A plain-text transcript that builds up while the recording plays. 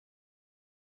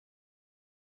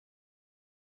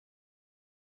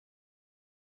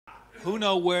Who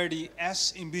know where the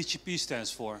S in BGP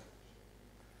stands for?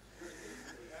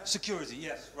 Security,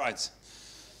 yes, right.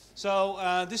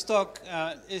 So this talk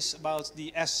is about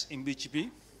the S in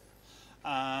BGP.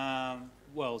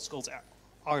 Well, it's called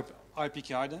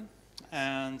RPKI then,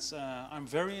 and I'm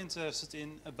very interested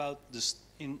in the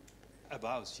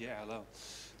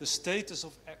status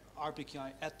of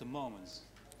RPKI at the moment.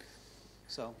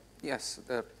 So yes,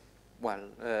 at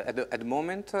the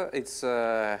moment it's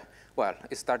well,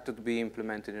 it started to be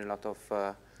implemented in a lot of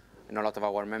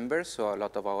our members, so a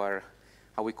lot of our,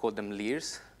 how we call them,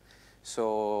 leaders.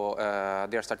 So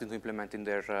they are starting to implement in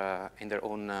their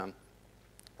own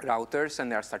routers,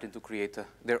 and they are starting to create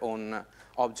their own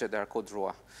object that are called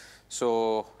ROA.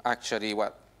 So actually,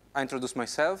 well, I introduce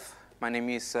myself. My name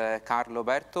is Carlo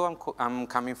Berto. I'm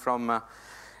coming from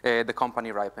the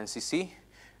company RIPE NCC.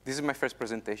 This is my first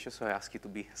presentation, so I ask you to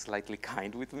be slightly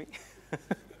kind with me.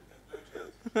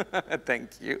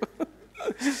 Thank you.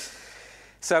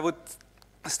 So I would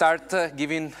start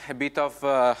giving a bit of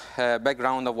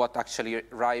background of what actually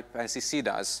RIPE NCC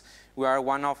does. We are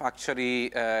one of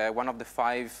the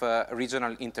 5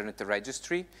 regional internet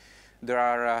registry. There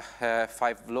are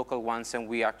 5 local ones, and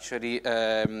we actually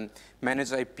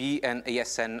manage IP and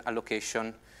ASN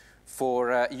allocation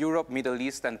for Europe, Middle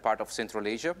East, and part of Central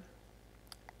Asia.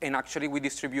 And actually, we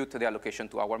distribute the allocation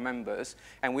to our members.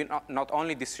 And we not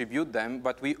only distribute them,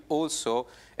 but we also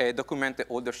document the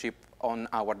ownership on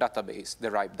our database,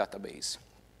 the RIPE database.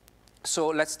 So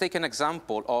let's take an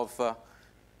example of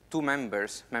 2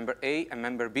 members, member A and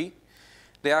member B.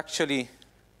 They actually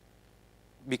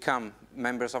become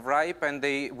members of RIPE, and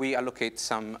we allocate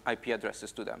some IP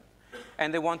addresses to them.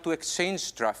 And they want to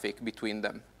exchange traffic between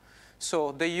them.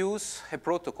 So they use a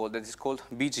protocol that is called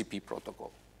BGP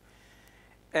protocol.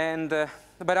 And,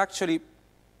 but actually,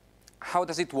 how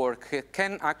does it work?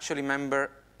 Can actually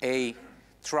member A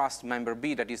trust member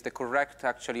B, that is the correct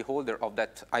actually holder of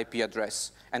that IP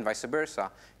address, and vice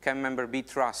versa? Can member B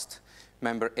trust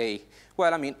member A?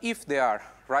 Well, I mean, if they are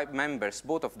RIPE members,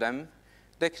 both of them,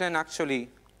 they can actually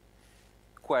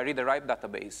query the RIPE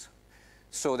database.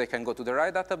 So they can go to the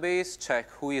RIPE database, check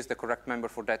who is the correct member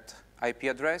for that IP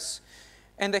address,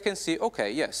 and they can see,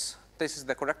 okay, yes, this is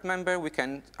the correct member. We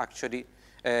can actually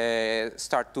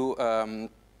start to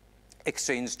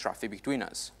exchange traffic between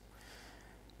us.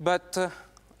 But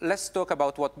let's talk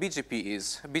about what BGP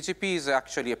is. BGP is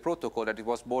actually a protocol that it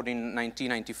was born in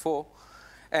 1994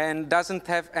 and doesn't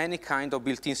have any kind of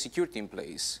built-in security in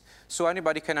place. So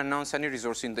anybody can announce any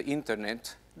resource in the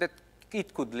internet that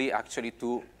it could lead actually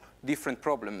to different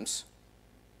problems.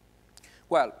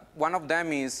 Well, one of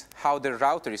them is how the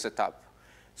router is set up.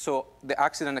 So the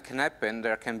accident that can happen,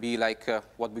 there can be like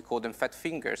what we call them fat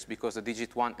fingers, because the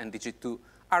digit 1 and digit 2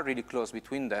 are really close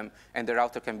between them, and the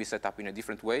router can be set up in a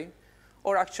different way.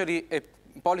 Or actually a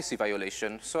policy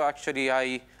violation. So actually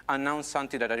I announced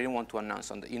something that I didn't want to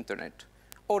announce on the internet.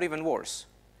 Or even worse,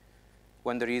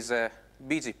 when there is a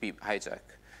BGP hijack.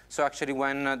 So actually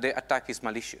when the attack is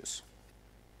malicious.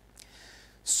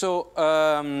 So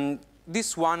this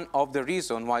is one of the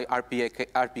reasons why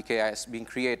RPKI has been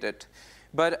created.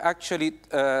 But actually,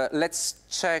 let's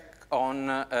check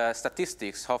on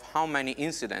statistics of how many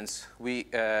incidents we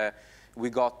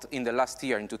got in the last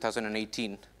year, in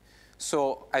 2018.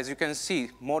 So as you can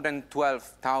see, more than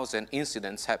 12,000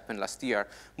 incidents happened last year.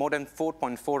 More than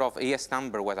 4.4 of AS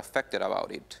number was affected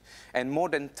about it. And more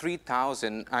than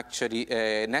 3,000 actually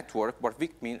network were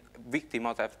victim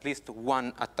of at least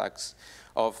one attacks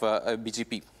of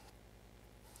BGP.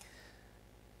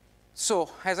 So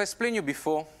as I explained you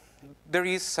before, there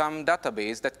is some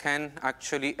database that can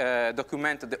actually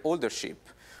document the ownership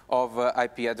of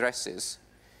IP addresses.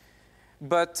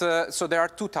 But so there are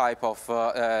 2 types of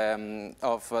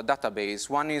database.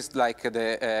 One is like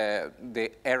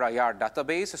the RIR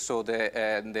database, so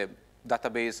the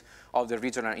database of the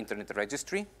regional internet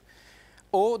registry.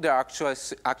 Or there are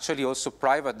actually also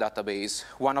private database.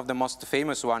 One of the most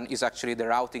famous one is actually the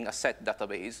routing asset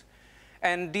database.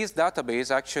 And this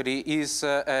database actually is,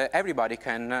 everybody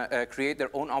can create their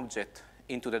own object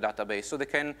into the database. So they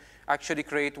can actually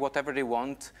create whatever they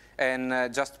want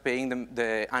and just paying them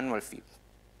the annual fee.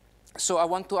 So I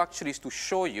want to actually to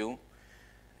show you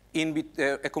in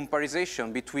a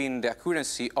comparison between the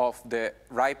accuracy of the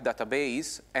RIPE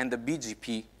database and the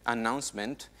BGP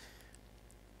announcement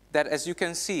that, as you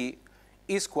can see,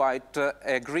 is quite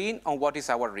green on what is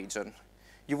our region.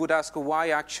 You would ask why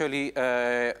actually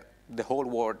the whole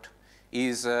world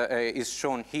is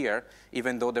shown here,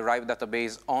 even though the RIPE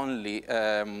database only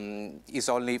is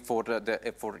only for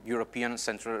European,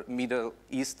 Middle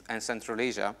East, and Central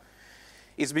Asia.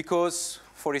 Is because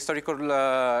for historical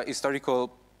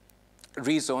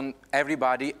reason,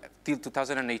 everybody till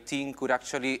 2018 could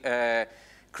actually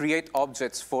create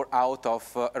objects for out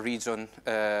of region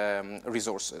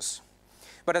resources.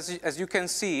 But as you can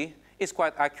see, it's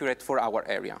quite accurate for our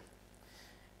area.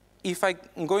 If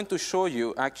I'm going to show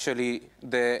you actually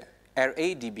the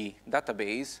RADB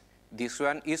database, this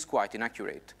one is quite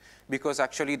inaccurate because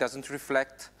actually it doesn't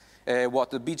reflect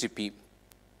what the BGP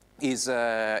is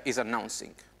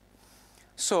announcing.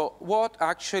 So what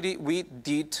actually we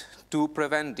did to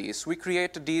prevent this? We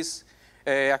created this,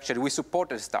 actually we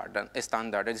supported a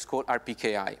standard that is called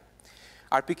RPKI.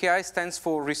 RPKI stands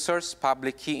for Resource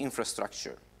Public Key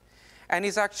Infrastructure. And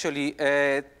it actually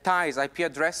ties IP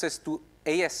addresses to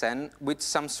ASN with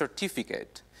some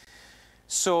certificate.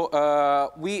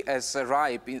 So we as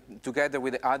RIPE, together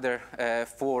with the other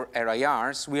 4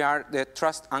 RIRs, we are the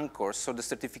trust anchors, so the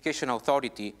certification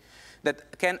authority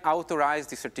that can authorize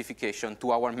the certification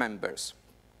to our members.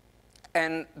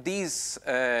 And this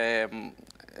RPKI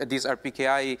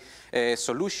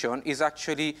solution is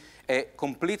actually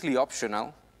completely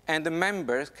optional, and the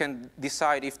members can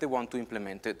decide if they want to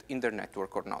implement it in their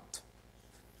network or not.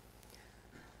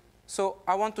 So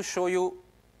I want to show you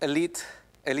a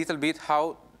little bit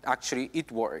how actually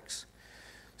it works.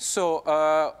 So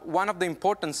one of the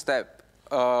important steps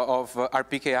of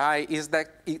RPKI is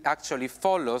that it actually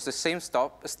follows the same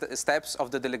steps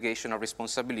of the delegation of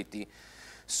responsibility.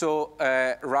 So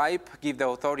RIPE gives the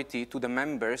authority to the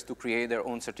members to create their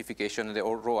own certification, their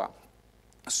own ROA.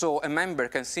 So a member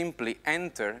can simply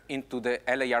enter into the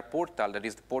LAR portal, that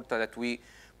is the portal that we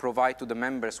provide to the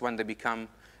members when they become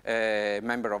a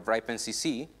member of RIPE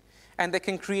NCC, and they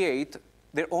can create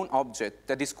their own object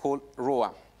that is called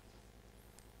ROA.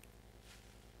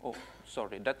 Oh,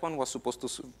 sorry, that one was supposed to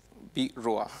be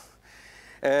ROA.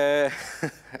 I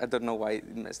don't know why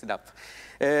it messed it up.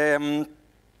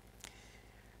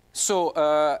 So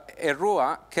a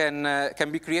ROA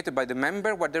can be created by the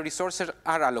member where the resources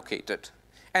are allocated.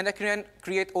 And I can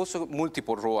create also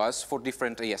multiple ROAs for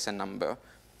different ASN number.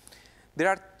 There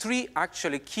are 3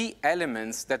 actually key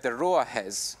elements that the ROA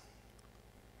has.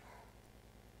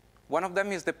 One of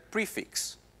them is the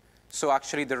prefix. So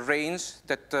actually the range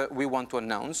that we want to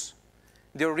announce.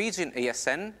 The origin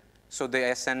ASN, so the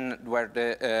ASN where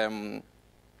the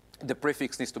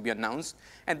prefix needs to be announced.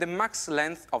 And the max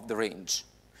length of the range.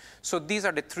 So these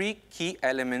are the 3 key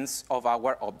elements of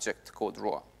our object called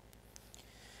ROA.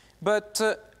 But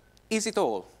is it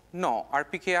all? No,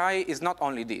 RPKI is not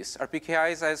only this.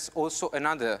 RPKI has also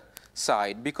another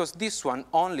side, because this one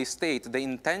only states the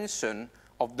intention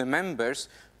of the members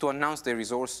to announce their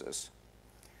resources.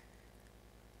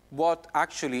 What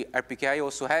actually RPKI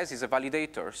also has is a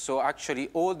validator. So actually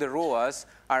all the ROAs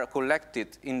are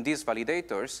collected in these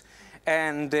validators,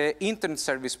 and the internet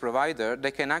service provider,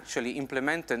 they can actually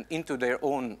implement them into their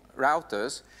own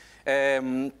routers.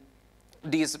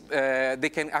 They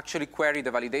can actually query the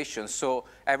validation. So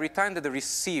every time that they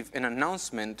receive an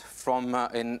announcement from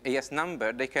an AS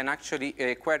number, they can actually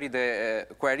query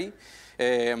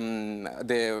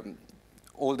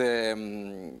all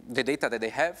the data that they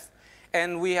have.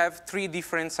 And we have 3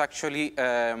 different actually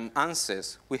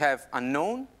answers. We have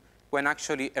unknown, when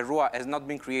actually a ROA has not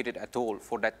been created at all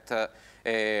for that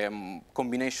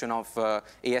combination of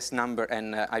AS number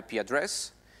and IP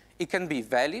address. It can be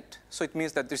valid, so it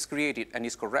means that it's created and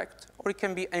is correct, or it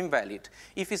can be invalid.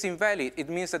 If it's invalid, it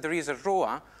means that there is a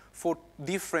ROA for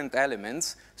different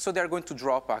elements, so they're going to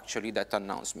drop actually that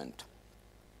announcement.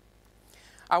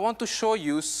 I want to show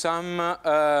you some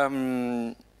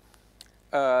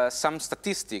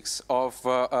statistics of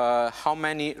how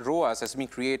many ROAs has been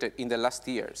created in the last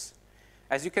years.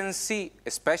 As you can see,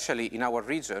 especially in our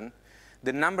region,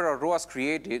 the number of ROAs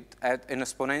created had an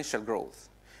exponential growth.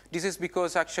 This is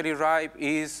because actually RIPE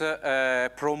is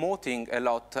promoting a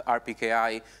lot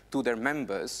RPKI to their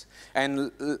members. And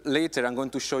later I'm going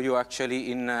to show you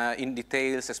actually in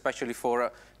details, especially for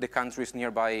the countries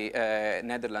nearby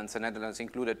Netherlands, and Netherlands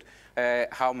included,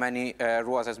 how many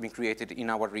ROAs has been created in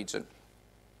our region.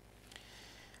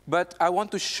 But I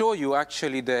want to show you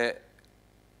actually the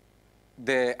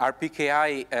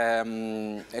RPKI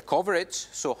coverage,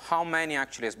 so how many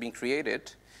actually has been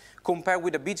created, compared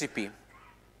with the BGP.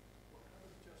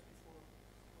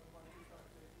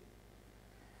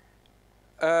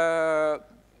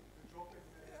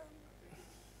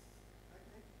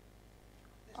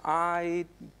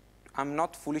 I'm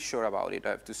not fully sure about it, I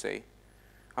have to say.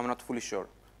 I'm not fully sure.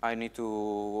 I need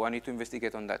to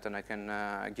investigate on that, and I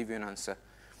can give you an answer.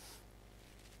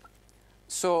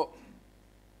 So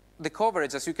the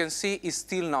coverage, as you can see, is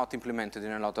still not implemented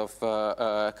in a lot of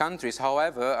countries.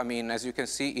 However, I mean, as you can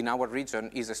see, in our region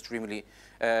is extremely,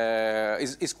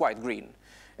 is quite green.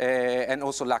 And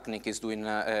also LACNIC is doing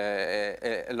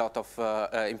a lot of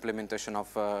implementation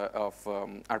of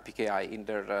RPKI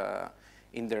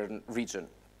in their region.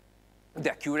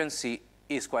 The accuracy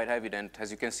is quite evident.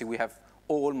 As you can see, we have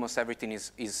almost everything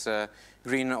is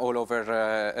green all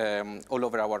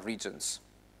over our regions.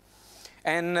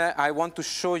 And I want to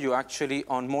show you actually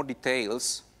on more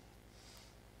details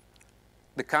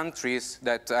the countries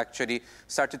that actually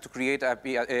started to create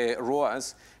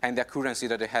ROAS and the accuracy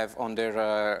that they have on their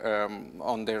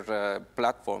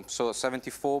platform. So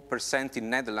 74%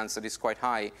 in Netherlands, that is quite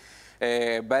high.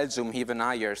 Belgium even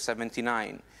higher,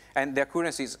 79. And the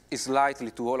accuracy is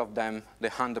likely to all of them the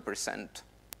 100%.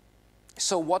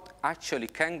 So what actually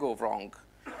can go wrong?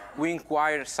 We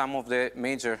inquired some of the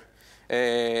major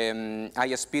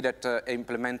ISP that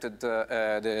implemented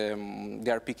the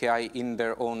RPKI in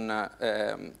their own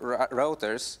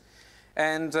routers.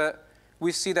 And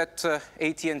we see that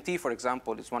AT&T, for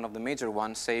example, is one of the major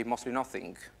ones, say mostly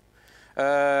nothing.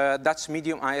 Dutch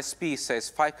medium ISP says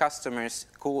 5 customers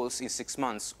calls in 6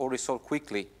 months or resolve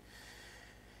quickly.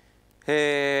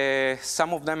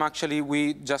 Some of them actually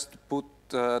we just put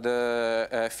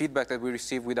the feedback that we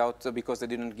received without, because they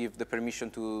didn't give the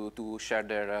permission to share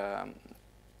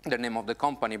their name of the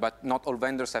company, but not all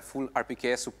vendors have full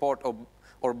RPKS support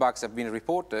or bugs have been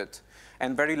reported.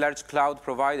 And very large cloud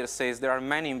provider says there are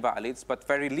many invalids, but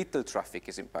very little traffic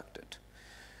is impacted.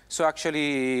 So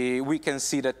actually, we can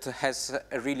see that has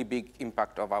a really big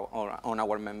impact on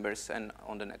our members and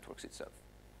on the networks itself.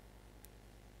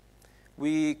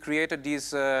 We created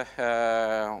this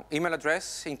email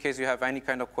address in case you have any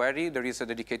kind of query. There is a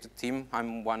dedicated team.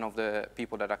 I'm one of the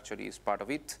people that actually is part of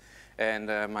it. And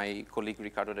my colleague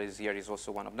Ricardo that is here is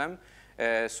also one of them.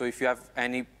 So if you have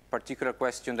any particular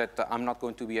question that I'm not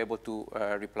going to be able to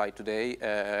reply today,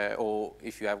 or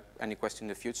if you have any question in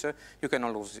the future, you can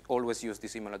always use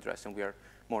this email address, and we are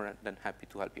more than happy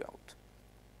to help you out.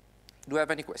 Do you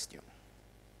have any question?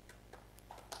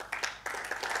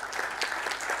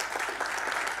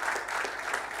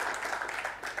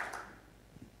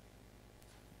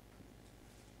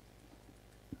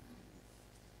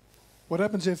 What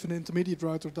happens if an intermediate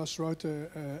router does router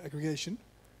aggregation?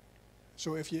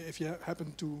 So if you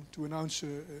happen to announce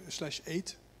a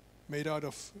 /8 made out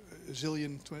of a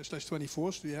zillion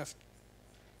 /24s, do you have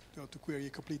to query a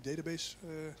complete database?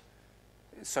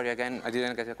 Sorry, again, I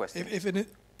didn't get the question.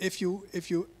 If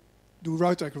you do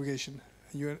route aggregation,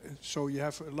 and so you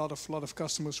have a lot of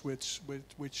customers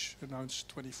which announce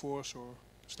 24s or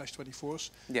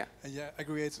 /24s, yeah, and you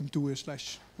aggregate them to a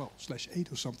 /8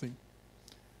 or something,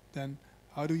 then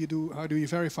how do you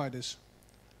verify this?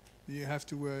 Do you have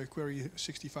to query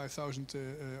 65,000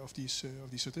 of these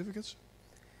certificates?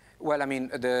 Well, I mean,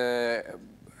 the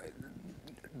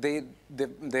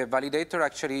validator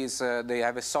actually is they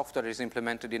have a software that is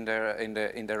implemented in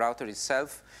the router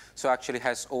itself. So actually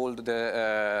has all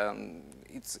the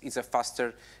it's a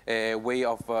faster way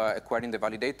of acquiring the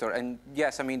validator. And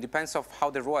yes, I mean, it depends of how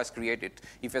the ROA is created.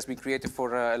 If it's been created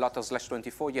for a lot of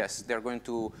 /24, yes, they're going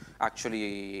to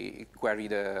actually query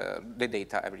the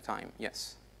data every time.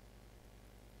 Yes.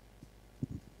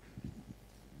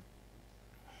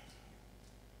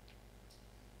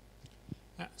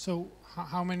 So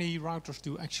how many routers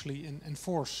do actually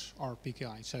enforce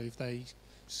RPKI? So if they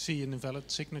see an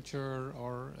invalid signature,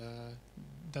 or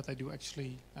that they do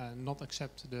actually not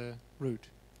accept the route?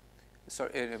 So,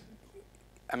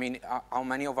 I mean, how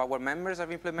many of our members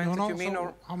have implemented, you mean? So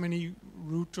or how many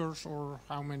routers or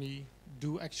how many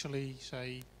do actually,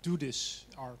 say, do this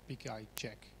RPKI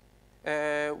check?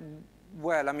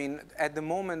 Well, I mean, at the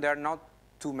moment, there are not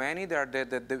too many. There are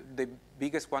the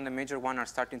biggest one, the major one, are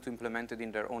starting to implement it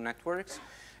in their own networks.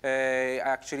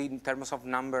 Actually, in terms of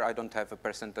number, I don't have a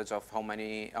percentage of how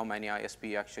many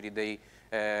ISP actually they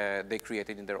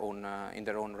created in their own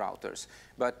routers.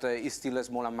 But it's still a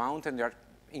small amount, and they are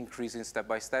increasing step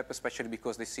by step, especially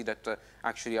because they see that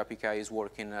actually RPKI is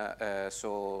working.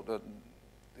 So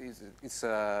it's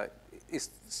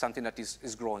something that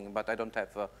is growing, but I don't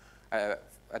have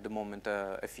at the moment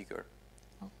a figure.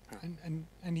 Oh. And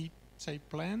any, say,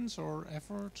 plans or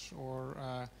efforts, or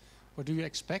what do you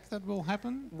expect that will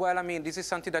happen? Well, I mean, this is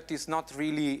something that is not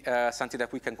really something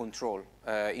that we can control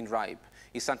in RIPE.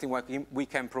 It's something we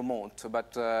can promote,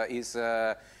 but is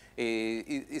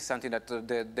something that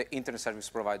the internet service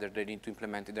provider, they need to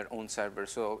implement in their own server.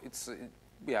 So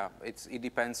it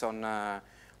depends on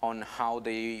how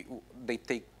they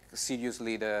take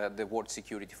seriously the word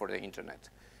security for the internet.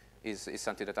 Is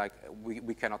something that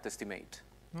we cannot estimate.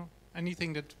 No.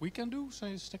 Anything that we can do,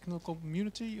 say, as technical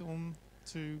community,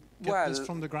 to get this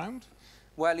from the ground?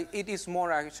 Well, it is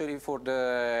more actually for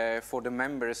the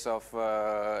members of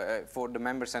for the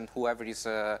members and whoever is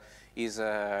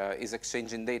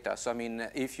exchanging data. So I mean,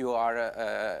 if you are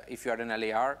an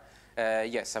LAR,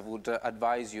 yes, I would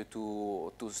advise you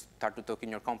to start to talk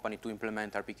in your company to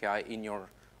implement RPKI in your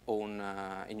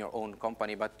own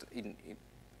company. But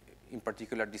in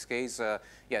particular this case,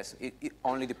 yes, it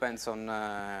only depends on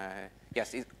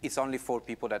yes, it's only for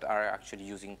people that are actually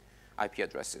using IP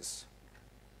addresses.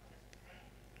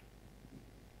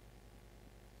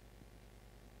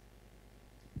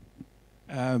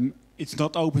 It's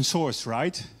not open source,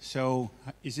 right? So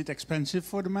is it expensive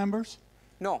for the members?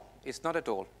 No, it's not at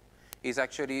all. It's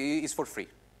for free.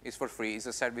 It's for free. It's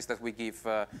a service that we give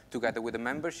together with the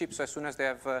membership. So as soon as they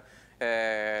have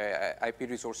IP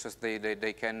resources,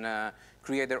 they can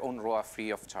create their own ROA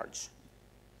free of charge.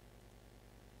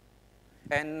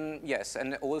 And yes,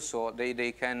 and also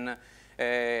they can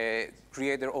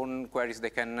create their own queries.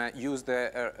 They can use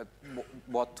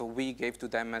what we gave to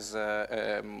them as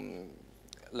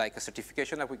like a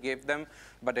certification that we gave them,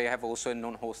 but they have also a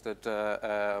non-hosted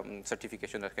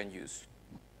certification that can use.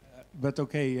 But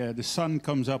okay, the sun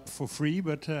comes up for free,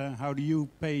 but how do you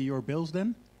pay your bills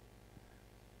then?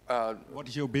 What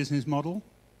is your business model?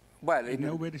 Well,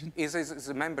 it's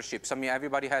a membership. So, I mean,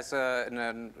 everybody has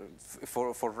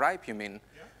for RIPE, you mean?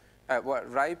 Yeah. Well,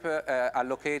 RIPE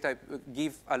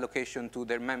give allocation to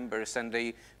their members, and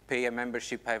they pay a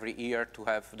membership every year to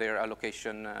have their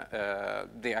allocation,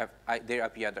 their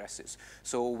IP addresses.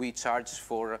 So we charge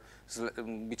for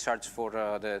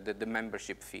the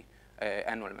membership fee,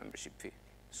 annual membership fee.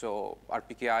 So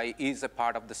RPKI is a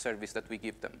part of the service that we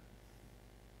give them.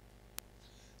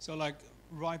 So like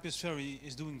RIPE is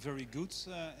doing very good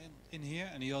in here,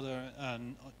 and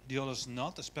the others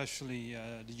not, especially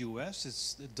the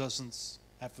US. It doesn't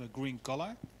have a green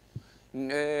color.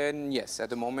 Yes, at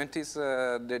the moment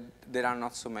there are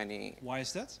not so many. Why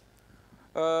is that?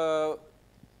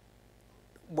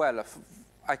 Well,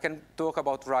 I can talk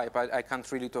about RIPE. I can't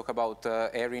really talk about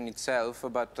ERIN itself,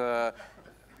 but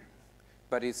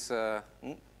it's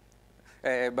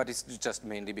just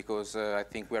mainly because I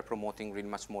think we are promoting really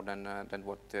much more than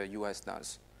what US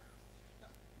does.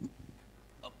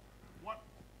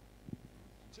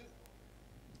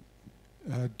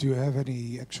 Do you have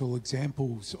any actual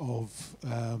examples of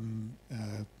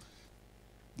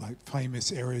like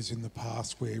famous areas in the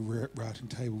past where routing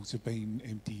tables have been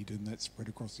emptied and that's spread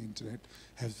across the internet?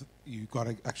 Have you got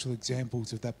actual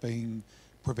examples of that being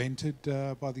prevented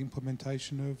by the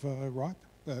implementation of RIPE,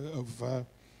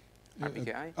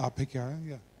 RPKI? RPKI,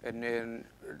 yeah. And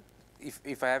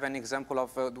if I have an example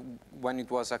of when it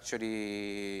was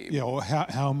actually... Yeah, or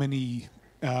how many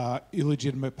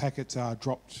illegitimate packets are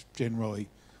dropped generally?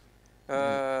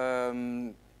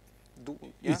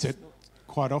 Is it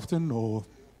quite often, or...?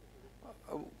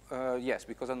 Yes,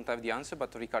 because I don't have the answer,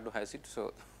 but Ricardo has it,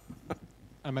 so...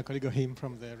 I'm a colleague of him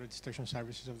from the registration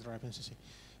services of the RIPE NCC.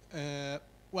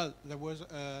 Well, there was,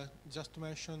 just to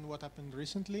mention what happened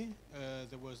recently,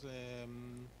 there was the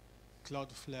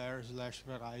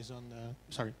Cloudflare/Verizon,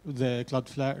 the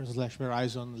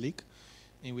Cloudflare/Verizon leak,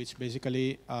 in which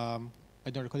basically, I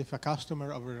don't recall if a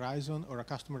customer of Verizon or a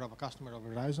customer of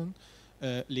Verizon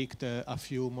leaked a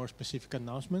few more specific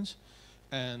announcements,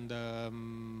 and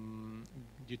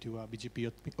due to a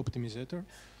BGP optimizer.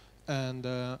 And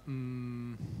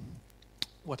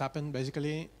what happened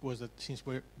basically was that since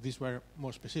these were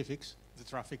more specifics, the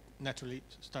traffic naturally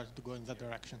started to go in that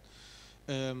direction.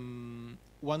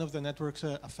 One of the networks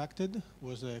affected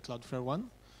was Cloudflare 1.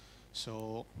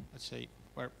 So let's say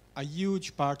where a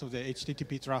huge part of the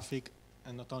HTTP traffic,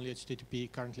 and not only HTTP,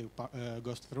 currently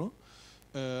goes through.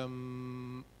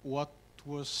 What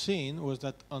was seen was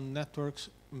that on networks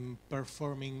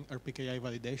performing RPKI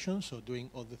validation, so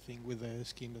doing all the thing with the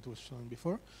scheme that was shown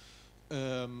before,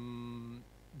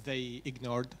 they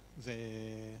ignored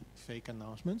the fake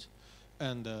announcements,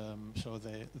 and so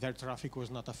their traffic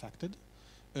was not affected.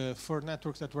 For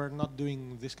networks that were not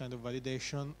doing this kind of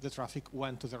validation, the traffic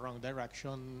went to the wrong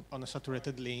direction on a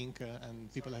saturated link,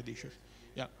 and people had issues.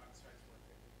 Yeah.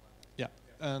 Yeah,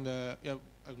 and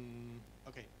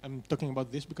okay, I'm talking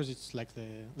about this because it's like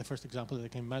the first example that I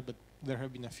came at, but there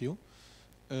have been a few.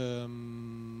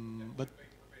 But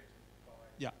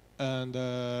yeah, and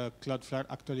Cloudflare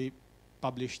actually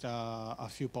published a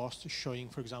few posts showing,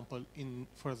 for example,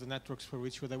 for the networks for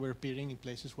which they were appearing in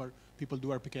places where people do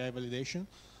RPKI validation,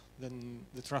 then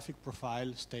the traffic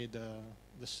profile stayed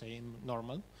the same,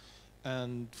 normal.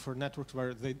 And for networks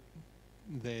where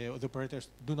the operators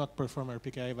do not perform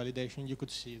RPKI validation, you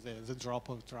could see the drop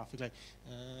of traffic, like,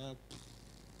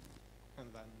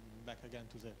 and then back again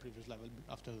to the previous level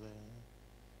after the.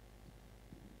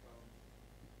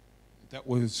 That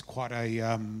was quite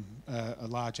a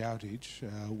large outage,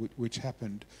 which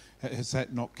happened. Has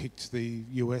that not kicked the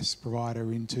US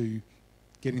provider into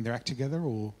getting their act together,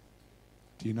 or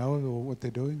do you know or what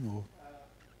they're doing, or?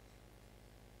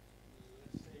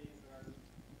 Let's say there are.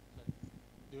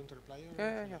 Do you want to reply?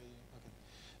 Yeah.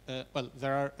 Okay. Well,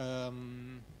 there are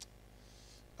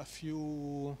a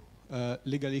few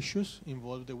legal issues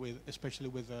involved with, especially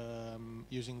with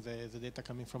using the data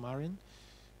coming from ARIN.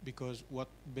 Because what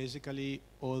basically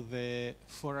all the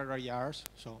 4 RIRs,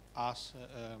 so us,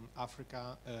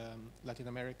 Africa, Latin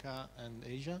America, and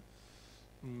Asia,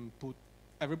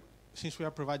 since we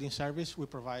are providing service, we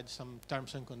provide some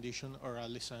terms and condition or a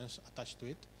license attached to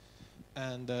it.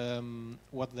 And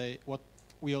what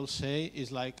we all say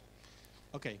is like,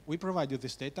 okay, we provide you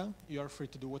this data, you are free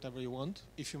to do whatever you want.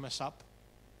 If you mess up,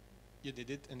 you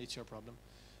did it and it's your problem.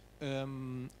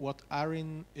 What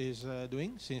ARIN is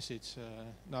doing, since it's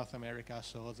North America,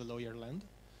 so the lawyer land,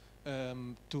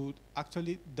 to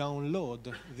actually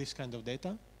download this kind of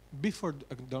data, before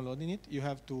downloading it, you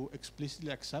have to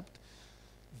explicitly accept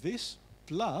this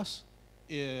plus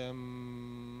the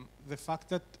fact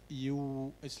that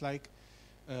it's like,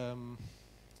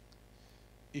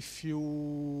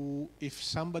 if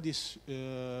somebody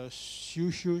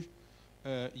sues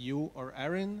you or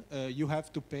ARIN, you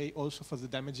have to pay also for the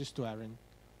damages to ARIN,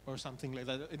 or something like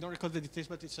that. I don't recall the details,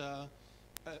 but it's a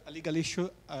legal issue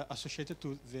associated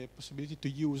to the possibility to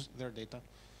use their data.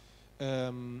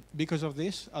 Because of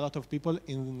this, a lot of people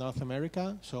in North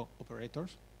America, so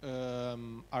operators,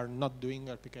 are not doing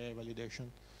RPKI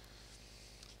validation.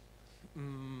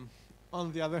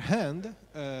 On the other hand,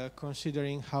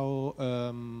 considering how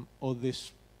all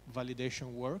this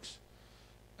validation works,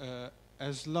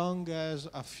 as long as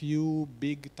a few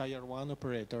big tier 1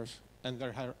 operators, and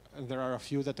there are a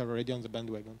few that are already on the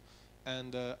bandwagon,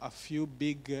 and a few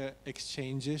big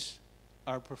exchanges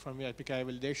are performing RPKI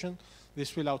validation,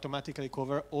 this will automatically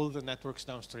cover all the networks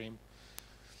downstream.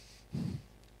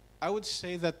 I would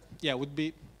say that, yeah,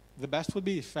 the best would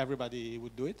be if everybody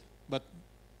would do it, but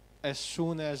as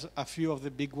soon as a few of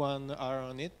the big ones are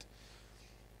on it,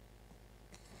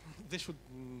 this would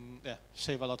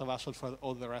save a lot of hassle for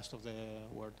all the rest of the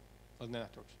world, of the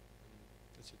networks.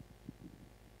 That's it.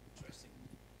 Interesting.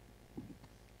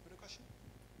 Further question?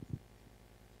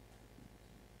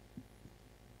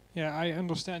 Yeah, I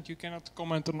understand you cannot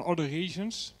comment on other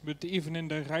regions, but even in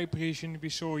the RIPE region, we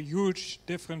saw huge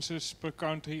differences per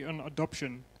country on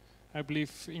adoption. I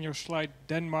believe in your slide,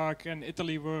 Denmark and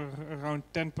Italy were around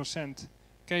 10%.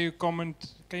 Can you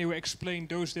comment? Can you explain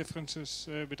those differences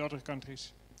with other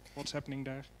countries? What's happening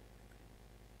there?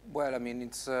 Well, I mean,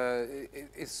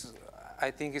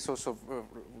 I think it's also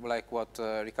like what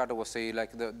Ricardo was saying,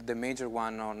 like the major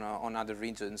one on other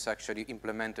regions actually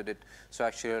implemented it. So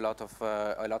actually, a lot of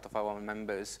our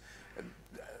members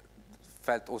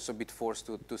felt also a bit forced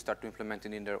to start to implement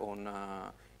it in their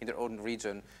own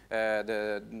region.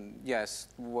 Yes,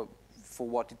 for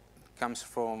what it comes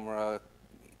from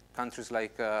countries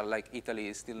like Italy,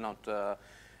 is still not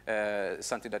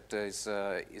something that is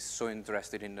so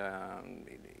interested in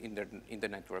the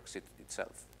networks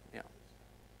itself. Yeah.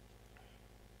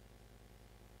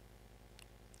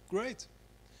 Great.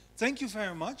 Thank you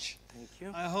very much. Thank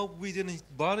you. I hope we didn't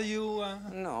bother you.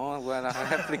 No, well, I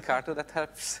have Ricardo, that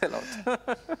helps a lot.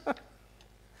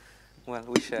 Well,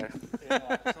 we share.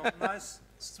 Yeah, some nice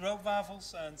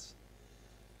stroopwafels and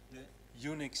the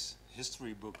Unix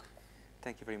history book.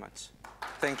 Thank you very much.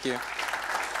 Thank you.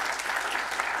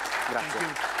 Grazie.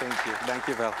 Thank you. Thank you. Thank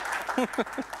you, Val.